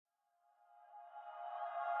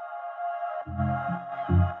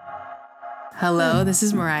Hello, this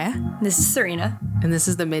is Mariah. This is Serena. And this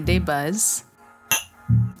is the Midday Buzz.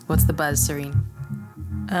 What's the buzz, Serene?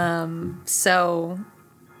 So,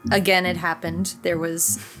 again, it happened. There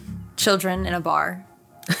was children in a bar.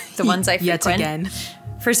 The ones I frequent. Yet again.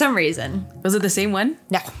 For some reason. Was it the same one?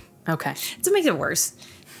 No. Okay. It's what makes it worse.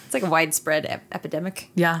 It's like a widespread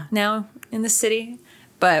epidemic. Yeah. Now in the city.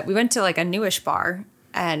 But we went to like a newish bar,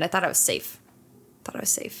 and I thought I was safe. But I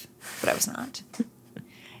was not.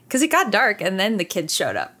 Because it got dark, and then the kids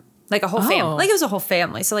showed up. Like a whole family. Like it was a whole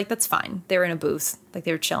family. So like that's fine. They were in a booth. Like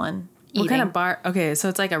they were chilling. Eating. What kind of bar? Okay, so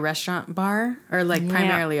it's like a restaurant bar or like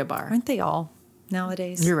primarily a bar? Aren't they all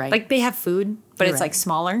nowadays? You're right. Like they have food, but it's like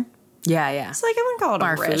smaller. Yeah, yeah. So like I wouldn't call it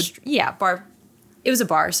bar a restaurant. food. Yeah, bar. It was a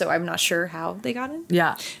bar, so I'm not sure how they got in.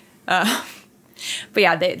 Yeah. But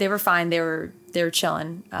yeah, they were fine. They were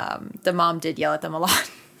chilling. The mom did yell at them a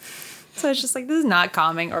lot. So it's just like, this is not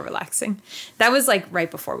calming or relaxing. That was like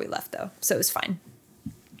right before we left though. So it was fine.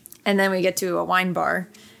 And then we get to a wine bar,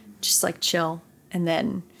 just like chill. And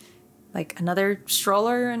then like another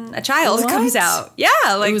stroller and a child comes out. Yeah.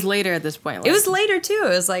 Like it was later at this point. It was later too. It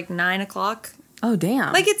was like 9:00. Oh,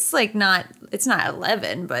 damn. Like it's not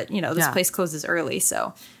 11, but you know, this place closes early.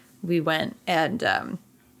 So we went and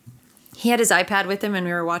he had his iPad with him and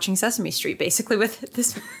we were watching Sesame Street basically with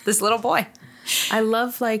this little boy. I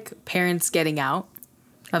love like parents getting out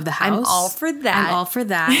of the house. I'm all for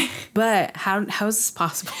that. But how is this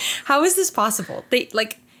possible? How is this possible?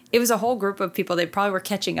 It was a whole group of people. They probably were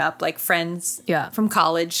catching up, like friends from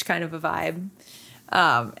college, kind of a vibe.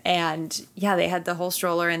 And yeah, they had the whole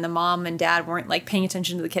stroller and the mom and dad weren't like paying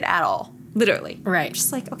attention to the kid at all. Literally. Right.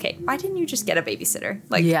 Just like, okay, why didn't you just get a babysitter?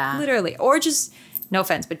 Like literally. Or just, no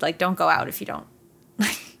offense, but like don't go out if you don't.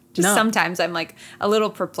 Sometimes I'm like a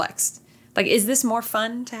little perplexed. Like, is this more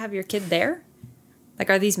fun to have your kid there? Like,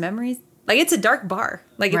 are these memories? Like, it's a dark bar.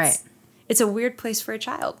 Like, it's a weird place for a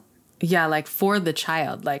child. Yeah, like for the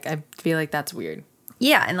child. Like, I feel like that's weird.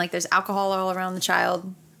 Yeah, and like there's alcohol all around the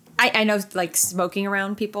child. I know like smoking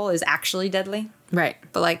around people is actually deadly. Right.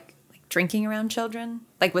 But like drinking around children,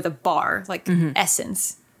 like with a bar, like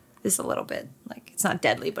essence is a little bit like it's not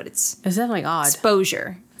deadly, but it's definitely odd.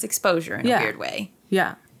 Exposure. It's exposure in a weird way.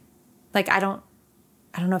 Yeah. Like I don't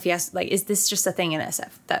know if you asked, like, is this just a thing in SF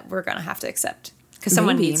that we're going to have to accept? Because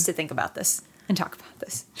someone needs to think about this and talk about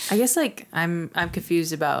this. I guess, like, I'm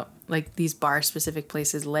confused about, like, these bar-specific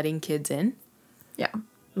places letting kids in. Yeah.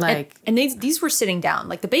 Like... And these were sitting down.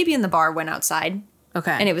 Like, the baby in the bar went outside.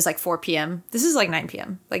 Okay. And it was, like, 4 p.m. This is, like, 9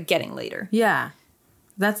 p.m. Like, getting later. Yeah.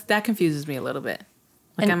 That confuses me a little bit.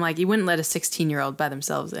 Like, I'm like, you wouldn't let a 16-year-old by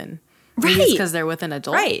themselves in. Maybe it's because they're with an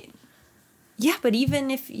adult. Right. Yeah, but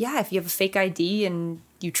even if you have a fake ID and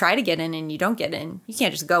you try to get in and you don't get in, you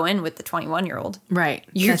can't just go in with the 21-year-old. Right.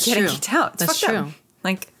 You're getting kicked out. That's true. Up.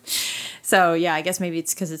 Like, so yeah, I guess maybe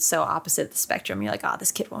it's because it's so opposite the spectrum. You're like,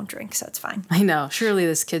 this kid won't drink, so it's fine. I know. Surely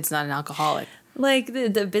this kid's not an alcoholic. Like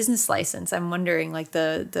the business license, I'm wondering, like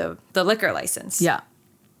the liquor license. Yeah.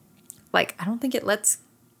 Like, I don't think it lets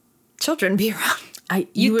children be around.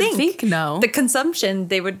 You would think no. The consumption,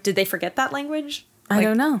 did they forget that language? I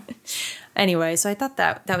don't know. Anyway, so I thought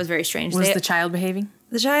that was very strange. Was the child behaving?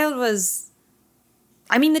 The child was...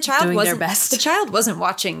 I mean, the child doing wasn't... their best. The child wasn't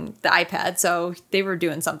watching the iPad, so they were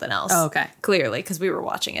doing something else. Oh, okay. Clearly, because we were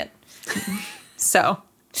watching it. So,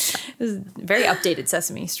 it was very updated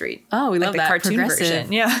Sesame Street. Oh, we love that. Cartoon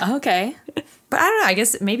version. Yeah. Okay. But I don't know. I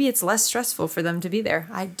guess maybe it's less stressful for them to be there.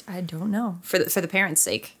 I don't know. For the parents'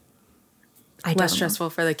 sake. Less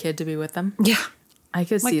stressful for the kid to be with them? Yeah. I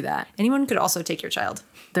could see that. Anyone could also take your child.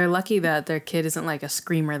 They're lucky that their kid isn't like a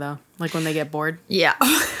screamer, though. Like when they get bored. Yeah.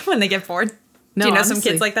 When they get bored. No, do you know honestly, some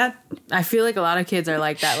kids like that? I feel like a lot of kids are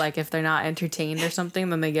like that. Like if they're not entertained or something,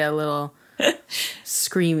 then they get a little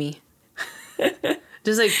screamy.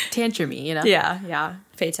 Just like tantrumy, you know? Yeah, yeah.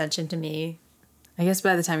 Pay attention to me. I guess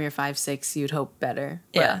by the time you're 5, 6, you'd hope better.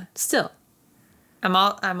 But yeah. Still. I'm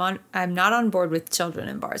not on board with children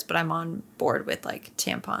in bars, but I'm on board with like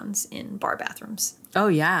tampons in bar bathrooms. Oh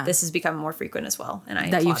yeah, this has become more frequent as well,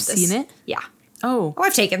 and that you've seen it. Yeah. Oh,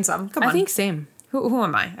 I've taken some. Come on. I think same. Who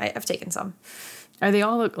am I? I've taken some. Are they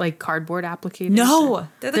all like cardboard applicators? No,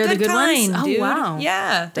 they're the good kind, ones. Dude. Oh wow.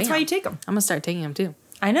 Yeah, that's why you take them. I'm gonna start taking them too.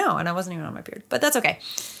 I know, and I wasn't even on my period, but that's okay.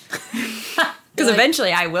 Because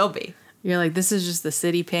eventually I will be. You're like, this is just the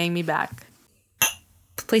city paying me back.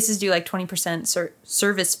 Places do like 20%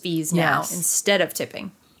 service fees now instead of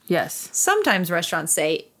tipping. Yes. Sometimes restaurants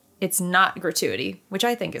say it's not gratuity, which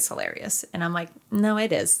I think is hilarious. And I'm like, no,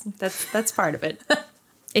 it is. That's part of it.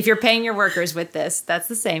 If you're paying your workers with this, that's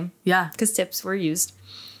the same. Yeah. Because tips were used.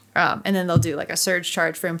 And then they'll do like a surge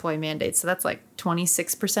charge for employee mandates. So that's like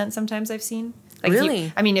 26% sometimes I've seen. Like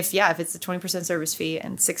Really? if it's a 20% service fee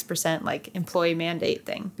and 6% like employee mandate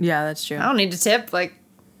thing. Yeah, that's true. I don't need to tip. Like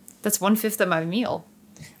that's 1/5 of my meal.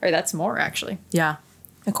 Or that's more actually. Yeah.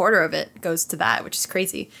 A quarter of it goes to that, which is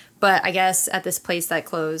crazy. But I guess at this place that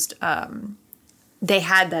closed, they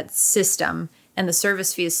had that system, and the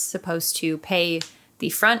service fee is supposed to pay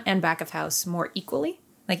the front and back of house more equally,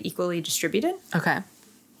 like equally distributed. Okay.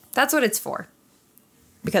 That's what it's for.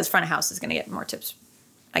 Because front of house is going to get more tips,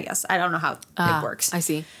 I guess. I don't know how it works. I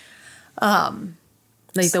see.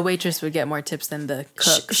 Like the waitress would get more tips than the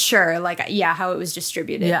cook. Sure. Like, yeah, how it was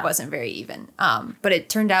distributed wasn't very even. But it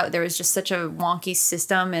turned out there was just such a wonky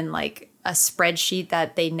system and like a spreadsheet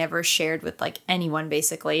that they never shared with like anyone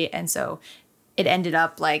basically. And so it ended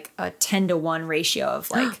up like a 10-to-1 ratio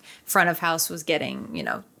of like front of house was getting,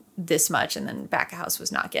 this much, and then back of house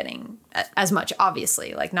was not getting as much,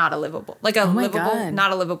 obviously, like not a livable, like a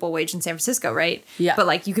not a livable wage in San Francisco. Right. Yeah. But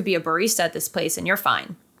like you could be a barista at this place and you're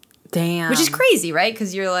fine. Damn. Which is crazy, right?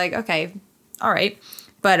 Because you're like, okay, all right.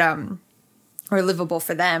 But, or livable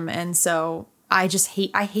for them. And so I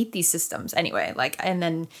hate these systems anyway. Like, and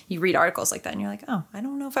then you read articles like that and you're like, oh, I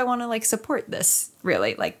don't know if I want to like support this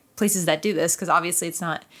really, like places that do this. Cause obviously it's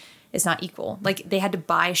not equal. Like they had to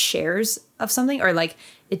buy shares of something, or like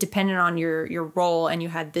it depended on your role and you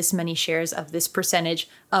had this many shares of this percentage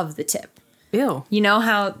of the tip. Ew. You know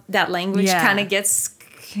how that language kind of gets,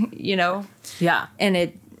 Yeah.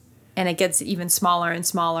 And it gets even smaller and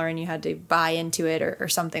smaller, and you had to buy into it or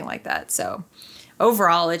something like that. So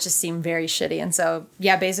overall, it just seemed very shitty. And so,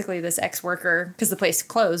 yeah, basically this ex-worker, because the place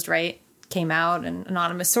closed, right, came out, and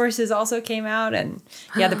anonymous sources also came out. And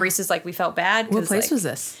yeah, the barista's like, we felt bad. What place was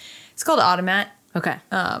this? It's called Automat. Okay.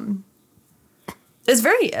 It's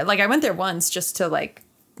very, like, I went there once just to like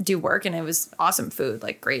do work, and it was awesome food,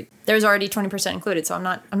 like great. There's already 20% included, so I'm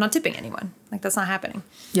not tipping anyone. Like that's not happening.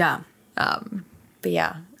 Yeah. But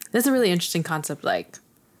yeah. That's a really interesting concept, like,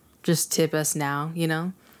 just tip us now,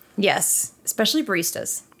 Yes, especially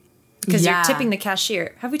baristas. Because you're tipping the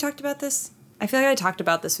cashier. Have we talked about this? I feel like I talked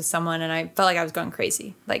about this with someone, and I felt like I was going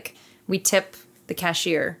crazy. Like, we tip the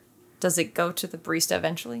cashier. Does it go to the barista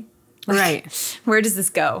eventually? Like, right. Where does this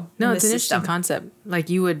go? No, it's an interesting concept. Like,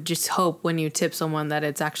 you would just hope when you tip someone that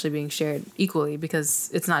it's actually being shared equally,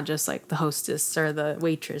 because it's not just, like, the hostess or the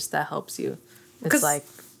waitress that helps you. It's, like,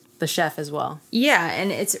 the chef as well. Yeah,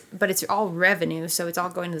 and it's all revenue, so it's all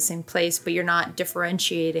going to the same place, but you're not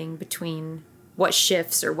differentiating between what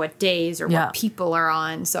shifts or what days or what people are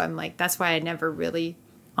on. So I'm like, that's why I never really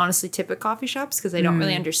honestly tip at coffee shops, because I don't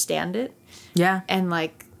really understand it. Yeah. And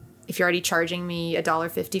like, if you're already charging me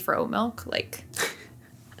 $1.50 for oat milk, like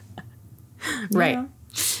right.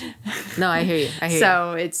 No, I hear you.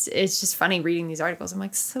 So it's just funny reading these articles. I'm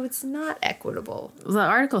like, so it's not equitable. The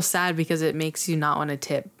article's sad because it makes you not want to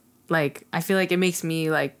tip. Like, I feel like it makes me,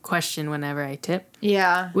 like, question whenever I tip.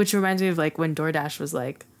 Yeah. Which reminds me of, like, when DoorDash was,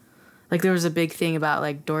 like, there was a big thing about,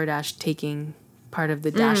 like, DoorDash taking part of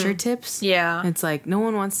the Dasher tips. Yeah. It's like, no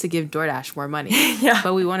one wants to give DoorDash more money. Yeah.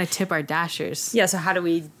 But we want to tip our Dashers. Yeah, so how do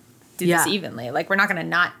we do this evenly? Like, we're not going to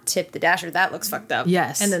not tip the Dasher. That looks fucked up.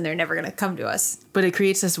 Yes. And then they're never going to come to us. But it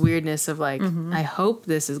creates this weirdness of, like, I hope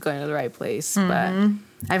this is going to the right place. But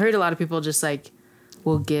I've heard a lot of people just, like,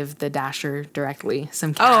 will give the Dasher directly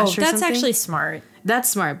some cash or something. That's actually smart. That's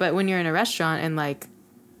smart. But when you're in a restaurant and, like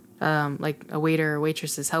a waiter or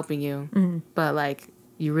waitress is helping you, but, like,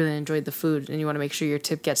 you really enjoyed the food and you want to make sure your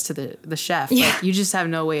tip gets to the chef. Yeah. Like, you just have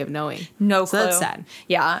no way of knowing. No clue. So that's sad.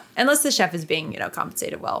 Yeah. Unless the chef is being,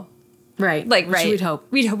 compensated well. Right. Like, which we'd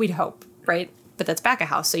hope. We'd hope, right? But that's back of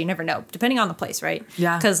house, so you never know, depending on the place, right?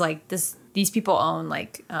 Yeah. Because, like, these people own,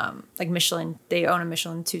 like Michelin. They own a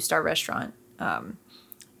Michelin 2-star restaurant.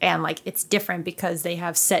 And, like, it's different because they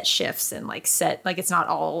have set shifts and, like, it's not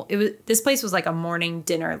all... This place was, like, a morning,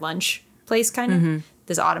 dinner, lunch place, kind of.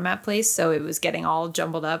 This Automat place. So it was getting all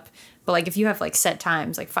jumbled up. But, like, if you have, like, set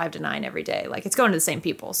times, like, 5 to 9 every day, like, it's going to the same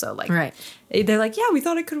people. So, like... Right. They're like, yeah, we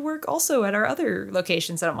thought it could work also at our other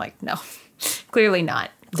locations. And I'm like, no. Clearly not.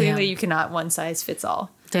 Clearly you cannot one size fits all.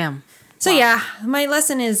 Damn. So, yeah, my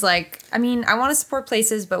lesson is, like... I mean, I want to support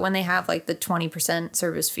places, but when they have, like, the 20%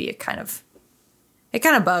 service fee, it kind of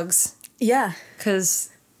bugs. Yeah. Because...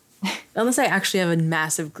 Unless I actually have a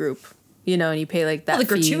massive group, and you pay, like, that the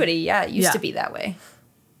gratuity, it used to be that way.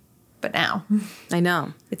 But now... I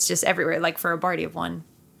know. It's just everywhere. Like, for a party of one.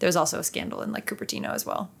 There was also a scandal in, like, Cupertino as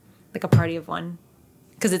well. Like, a party of one.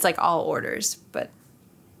 Because it's, like, all orders, but...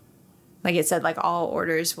 Like it said, like all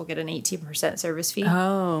orders will get an 18% service fee.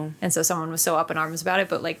 Oh. And so someone was so up in arms about it,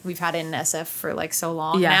 but like we've had it in SF for like so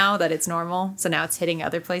long Yeah. now that it's normal. So now it's hitting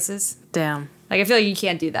other places. Damn. Like I feel like you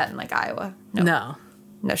can't do that in like Iowa. No.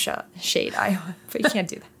 No shade, Iowa, but you can't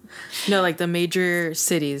do that. No, like the major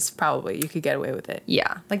cities, probably you could get away with it.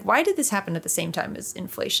 Yeah. Like why did this happen at the same time as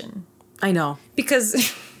inflation? I know.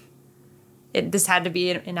 Because this had to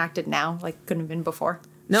be enacted now, like couldn't have been before.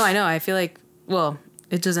 No, I know. I feel like, well,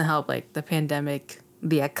 it doesn't help, like the pandemic,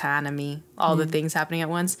 the economy, all the things happening at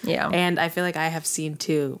once. Yeah. And I feel like I have seen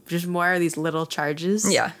too, just more of these little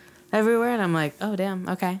charges. Yeah. Everywhere. And I'm like, oh, damn.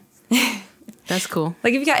 Okay. That's cool.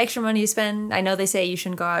 Like if you got extra money to spend, I know they say you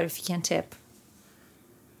shouldn't go out if you can't tip.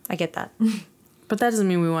 I get that. But that doesn't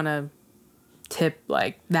mean we want to tip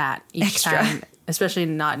like that each Extra. time, especially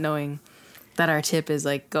not knowing that our tip is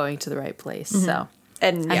like going to the right place. So,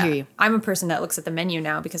 And I yeah, hear you. I'm a person that looks at the menu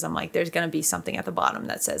now because I'm like, there's going to be something at the bottom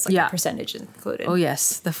that says like Yeah. the percentage is included. oh,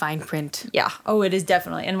 yes, the fine print. Yeah. Oh, it is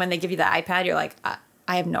definitely. And when they give you the iPad, you're like,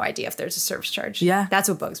 I have no idea if there's a service charge. Yeah. That's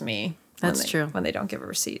what bugs me. That's true. When they don't give a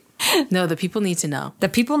receipt. No, the people need to know. The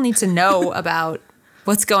people need to know about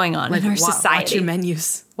what's going on in our society. Watch your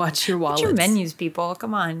menus. Watch your wallets. Watch your menus, people.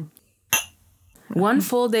 Come on. One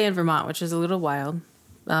full day in Vermont, which is a little wild.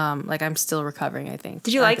 Like I'm still recovering, I think.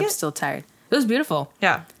 Did you like I'm it? still tired. It was beautiful.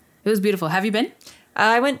 Yeah. It was beautiful. Have you been?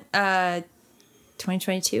 I went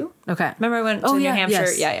 2022. Okay. Remember I went to New Hampshire?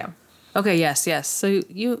 Yes. Yeah. Okay, yes. So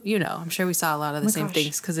you know, I'm sure we saw a lot of the same gosh.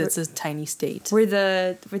 things because it's a tiny state. Were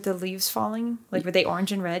the leaves falling? Like were they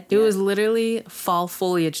orange and red? It was literally fall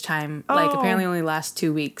foliage time. Like Oh. apparently only last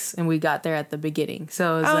 2 weeks, and we got there at the beginning.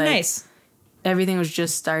 So it was like nice. everything was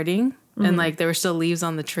just starting, and like there were still leaves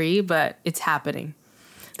on the tree, but it's happening.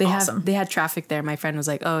 Awesome. They had traffic there. My friend was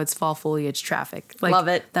like, "Oh, it's fall foliage traffic." Like, Love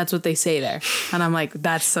it. That's what they say there, and I'm like,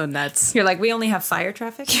 "That's so nuts." You're like, we only have fire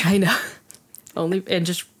traffic? I know, only and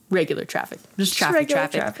just regular traffic, just traffic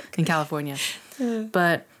regular in California.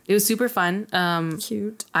 But it was super fun.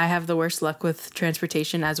 Cute. I have the worst luck with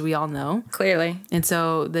transportation, as we all know. Clearly. And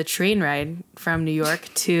so the train ride from New York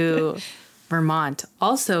to Vermont,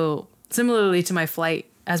 also similarly to my flight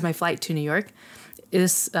to New York,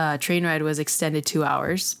 this train ride was extended 2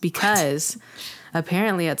 hours because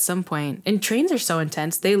apparently at some point, and trains are so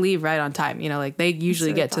intense, they leave right on time. You know, like they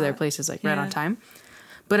usually get to their places like right on time.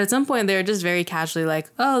 But at some point, they're just very casually like,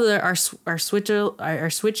 "Oh, our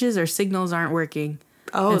switches or signals aren't working."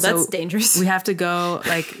 Oh, And that's so dangerous. We have to go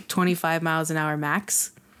like 25 miles an hour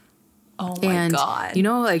max. Oh my God. You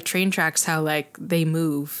know, like train tracks, how like they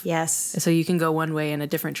move. Yes. So you can go one way and a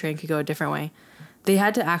different train could go a different way. They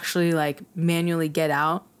had to actually like manually get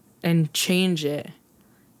out and change it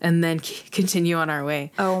and then continue on our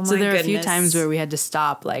way. Oh my So there were a few goodness. times where we had to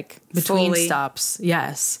stop like between Fully. stops.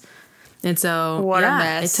 Yes. And so What a yeah,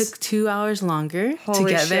 mess. it took 2 hours longer to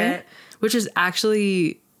Holy get there, shit. which is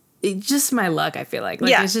actually just my luck, I feel like.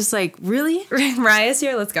 Yeah. It's just like, really? Mariah's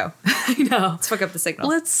here. Let's go. I know. Let's fuck up the signal.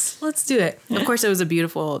 Let's do it. Of course, it was a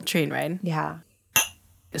beautiful train ride. Yeah.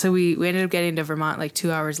 So we ended up getting to Vermont like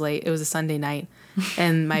 2 hours late. It was a Sunday night.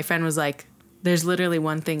 And my friend was like, there's literally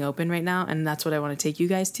one thing open right now, and that's what I want to take you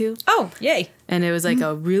guys to. Oh, yay. And it was like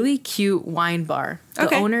a really cute wine bar. The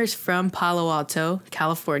Okay. owner's from Palo Alto,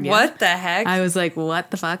 California. What the heck? I was like,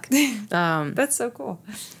 what the fuck? That's so cool.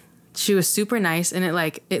 She was super nice, and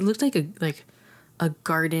it looked like a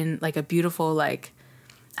garden, like a beautiful, like,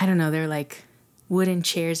 I don't know, they're like wooden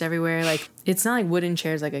chairs everywhere. Like, it's not like wooden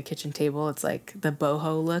chairs like a kitchen table. It's like the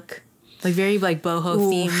boho look, like very like boho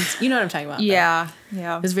themed. You know what I'm talking about? Yeah.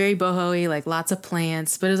 Yeah. It was very boho-y, like lots of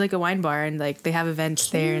plants, but it was like a wine bar, and like they have events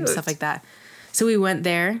there and stuff like that. So we went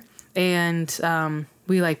there, and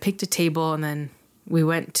we like picked a table, and then we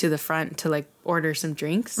went to the front to like order some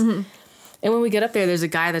drinks. Mm-hmm. And when we get up there, there's a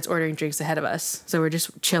guy that's ordering drinks ahead of us. So we're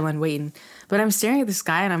just chilling, waiting. But I'm staring at this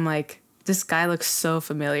guy, and I'm like, this guy looks so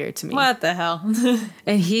familiar to me. What the hell?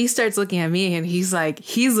 And he starts looking at me, and he's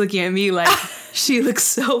looking at me like, she looks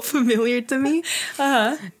so familiar to me.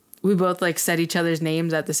 Uh-huh. We both like said each other's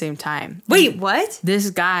names at the same time. Wait, what? This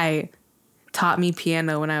guy taught me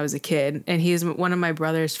piano when I was a kid, and he's one of my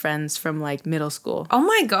brother's friends from like middle school, Oh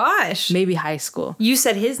my gosh. maybe high school. You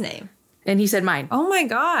said his name. And he said mine. Oh my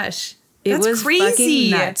gosh. It That's was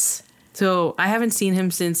crazy. fucking nuts. So I haven't seen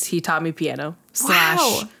him since he taught me piano.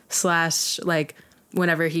 Wow. Slash like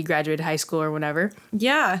whenever he graduated high school or whenever.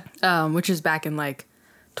 Yeah. Which is back in like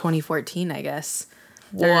 2014, I guess.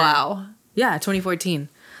 Wow. Yeah, 2014.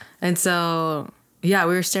 And so yeah,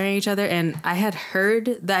 we were staring at each other, and I had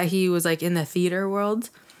heard that he was like in the theater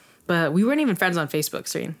world, but we weren't even friends on Facebook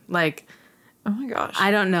screen. Like Oh my gosh.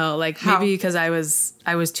 I don't know. Like How? maybe because I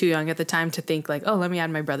was too young at the time to think like, oh, let me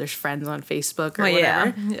add my brother's friends on Facebook or Well,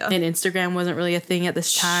 whatever. yeah. And Instagram wasn't really a thing at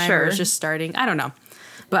this time. Sure. It was just starting. I don't know.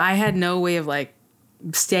 But I had no way of like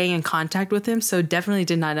staying in contact with him, so definitely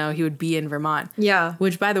did not know he would be in Vermont. Yeah.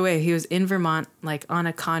 Which, by the way, he was in Vermont like on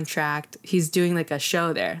a contract. He's doing like a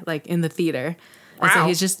show there, like in the theater. And so Wow.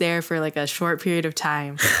 he's just there for like a short period of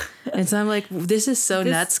time. And so I'm like, this is so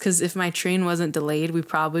nuts because if my train wasn't delayed, we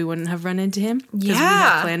probably wouldn't have run into him. Because we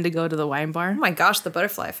had planned to go to the wine bar. Oh my gosh, the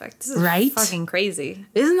butterfly effect. This is Right? fucking crazy.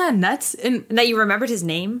 Isn't that nuts? And And that you remembered his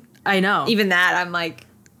name? I know. Even that, I'm like,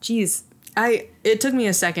 geez. It took me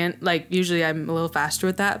a second. Like usually I'm a little faster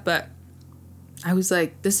with that, but I was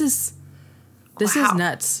like, this is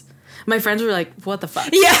nuts. My friends were like, what the fuck?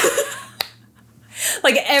 Yeah.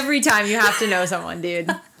 Like every time you have to know someone, dude.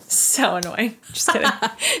 So annoying. Just kidding.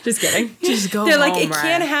 Just kidding. Just go They're home, like, it Ryan.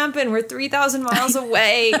 can't happen. We're 3,000 miles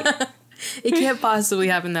away. It can't possibly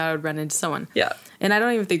happen that I would run into someone. Yeah. And I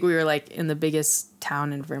don't even think we were like in the biggest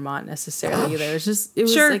town in Vermont necessarily either. It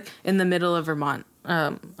was Sure. like in the middle of Vermont,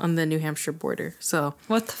 on the New Hampshire border. So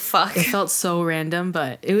What the fuck? it felt so random,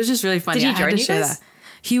 but it was just really funny. Did he I had join to you share guys? that.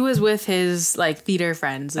 He was with his like theater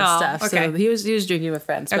friends and Oh, stuff. okay. So he was drinking with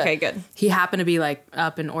friends. But Okay, good. He happened to be like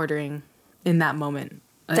up and ordering in that moment.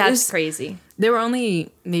 It That's was- crazy. There were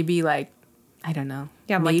only maybe like, I don't know.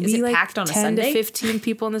 Yeah, I'm like, maybe is it packed on a 10 Sunday? to 15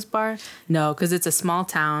 people in this bar. No, because it's a small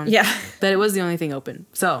town. Yeah. But it was the only thing open.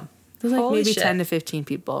 So there's like Holy maybe shit. 10 to 15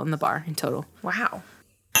 people in the bar in total. Wow.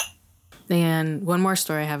 And one more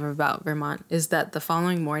story I have about Vermont is that the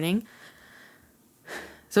following morning,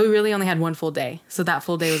 so we really only had one full day. So that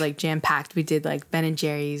full day was like jam packed. We did like Ben and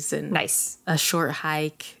Jerry's and Nice. a short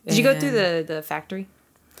hike. Did you go through the factory?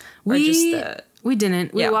 Or We just the... we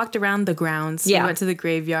didn't. We Yeah. walked around the grounds. Yeah. We went to the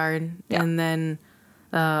graveyard and then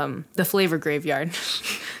the flavor graveyard,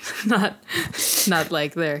 not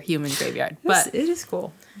like their human graveyard, but it is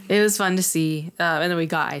cool. it was fun to see. And then we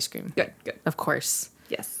got ice cream, Good. of course.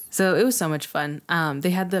 Yes. So it was so much fun.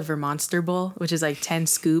 They had the Vermonster Bowl, which is like 10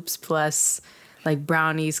 scoops plus like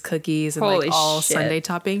brownies, cookies, and Holy like all shit. Sunday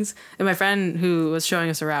toppings. And my friend who was showing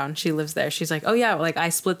us around, she lives there. She's like, oh yeah, like I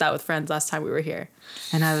split that with friends last time we were here.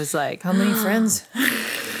 And I was like, How many friends?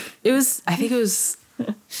 I think it was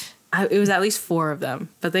at least 4 of them,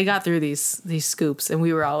 but they got through these scoops and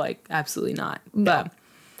we were all like, absolutely not. But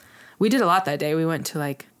we did a lot that day. We went to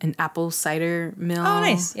like an apple cider mill. Oh,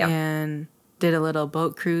 nice. Yeah. And did a little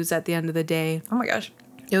boat cruise at the end of the day. Oh my gosh.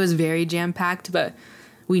 It was very jam packed, but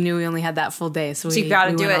we knew we only had that full day, so you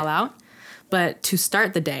gotta we do went it. all out. But to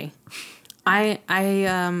start the day, I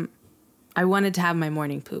wanted to have my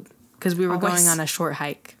morning poop because we were Always. going on a short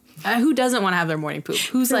hike. Who doesn't want to have their morning poop?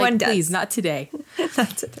 Who's Everyone like, does. please, not today.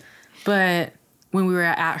 That's it. But when we were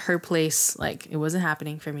at her place, like it wasn't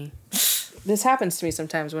happening for me. This happens to me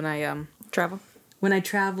sometimes when I Travel. when I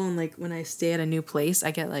travel and like when I stay at a new place,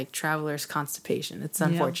 I get like traveler's constipation. It's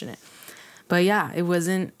unfortunate. But yeah, it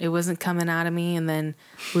wasn't coming out of me. And then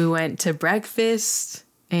we went to breakfast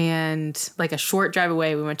and like a short drive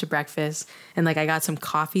away, we went to breakfast and like I got some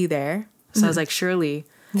coffee there. So I was like, surely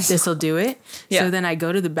this will do it. Yeah. So then I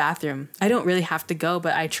go to the bathroom. I don't really have to go,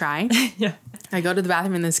 but I try. Yeah. I go to the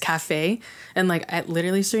bathroom in this cafe and like at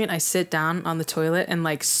literally Serene, I sit down on the toilet and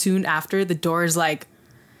like soon after the door is like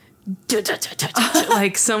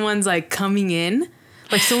like someone's like coming in.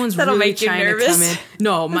 Like someone's That'll really make you trying nervous. to come in.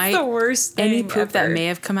 No, That's the worst thing any poop that ever. may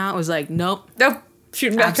have come out was like, nope, Nope.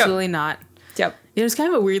 Shooting back absolutely not. up. Yep. It was kind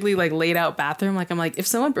of a weirdly like laid out bathroom. Like I'm like, if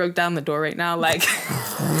someone broke down the door right now, like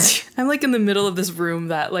I'm like in the middle of this room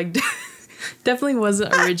that like definitely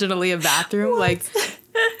wasn't originally a bathroom. Like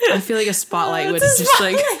I feel like a spotlight would It's a just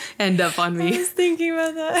like spotlight. end up on I me. was thinking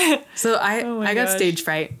about that. So Oh my I got gosh. stage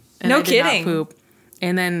fright. And No I did not kidding. poop.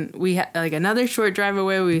 And then we had like another short drive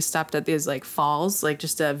away. We stopped at these like falls, like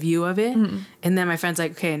just a view of it. Mm-hmm. And then my friend's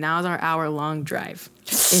like, okay, now is our hour-long drive.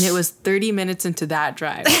 And it was 30 minutes into that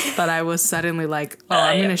drive that I was suddenly like, oh,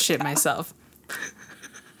 I'm gonna shit myself.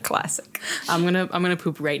 Classic. I'm gonna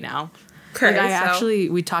poop right now. Okay, Like so-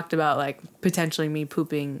 we talked about like potentially me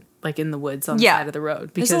pooping like in the woods on the Yeah. side of the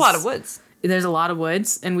road. There's a lot of woods. There's a lot of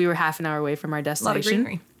woods, and we were half an hour away from our A lot of destination.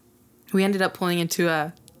 greenery. We ended up pulling into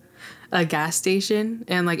a gas station,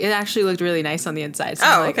 and like it actually looked really nice on the inside. So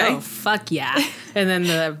I was like, okay. oh fuck yeah! And then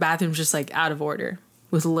the bathroom's just like out of order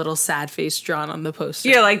with a little sad face drawn on the poster.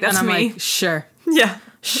 You're like, that's and I'm me. like, sure, Yeah.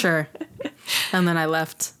 sure. And then I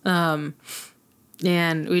left. And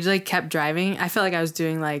we just like kept driving. I felt like I was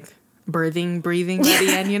doing like birthing, breathing by the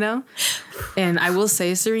end, you know? And I will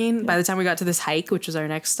say, Serene, by the time we got to this hike, which was our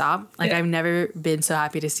next stop, like I've never been so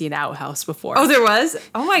happy to see an outhouse before. Oh, there was?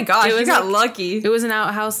 Oh my gosh, you got lucky. It was an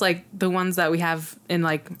outhouse like the ones that we have in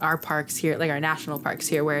like our parks here, like our national parks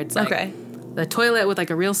here, where it's like the toilet with like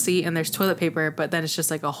a real seat and there's toilet paper, but then it's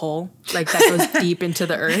just like a hole like that goes deep into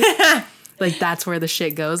the earth. Like that's where the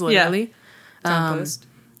shit goes, literally. Compost.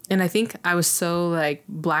 And I think I was so like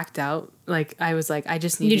blacked out. Like I was like, I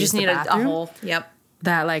just need. You just need a hole. Yep.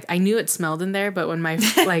 That like I knew it smelled in there, but when my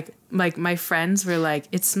like my friends were like,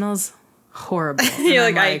 it smells horrible. You're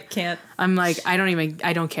like, I can't. I'm like, I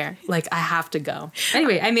don't care. Like I have to go.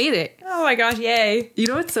 Anyway, I made it. Oh my gosh, yay. You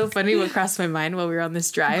know what's so funny? What crossed my mind while we were on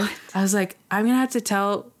this drive? What? I was like, I'm gonna have to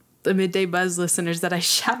tell the Midday Buzz listeners that I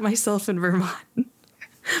shat myself in Vermont.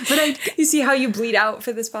 But you see how you bleed out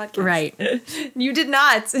for this podcast? Right. You did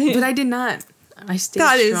not. But I did not. I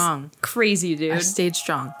stayed strong. Is crazy, dude. I stayed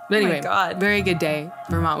strong. But anyway, oh my God. Very good day.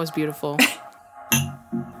 Vermont was beautiful.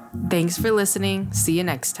 Thanks for listening. See you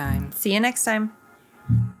next time. See you next time.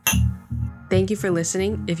 Thank you for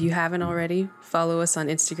listening. If you haven't already, follow us on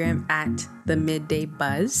Instagram at The Midday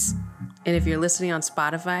Buzz. And if you're listening on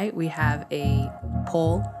Spotify, we have a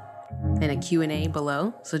poll and a Q&A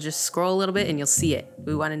below. So just scroll a little bit and you'll see it.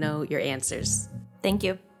 We want to know your answers. Thank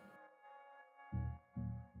you.